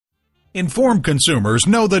Informed consumers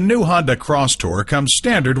know the new Honda Crosstour comes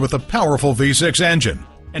standard with a powerful V6 engine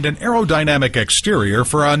and an aerodynamic exterior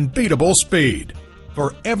for unbeatable speed.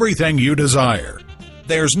 For everything you desire,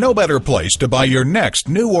 there's no better place to buy your next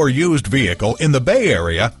new or used vehicle in the Bay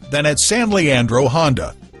Area than at San Leandro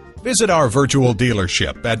Honda. Visit our virtual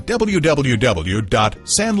dealership at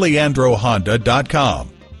www.sanleandrohonda.com.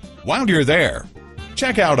 While you're there,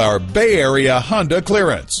 check out our Bay Area Honda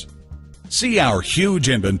clearance. See our huge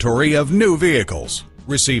inventory of new vehicles.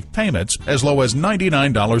 Receive payments as low as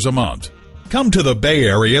 $99 a month. Come to the Bay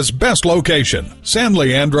Area's best location, San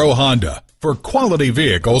Leandro Honda, for quality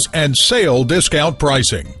vehicles and sale discount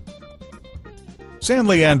pricing. San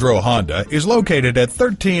Leandro Honda is located at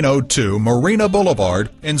 1302 Marina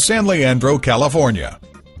Boulevard in San Leandro, California.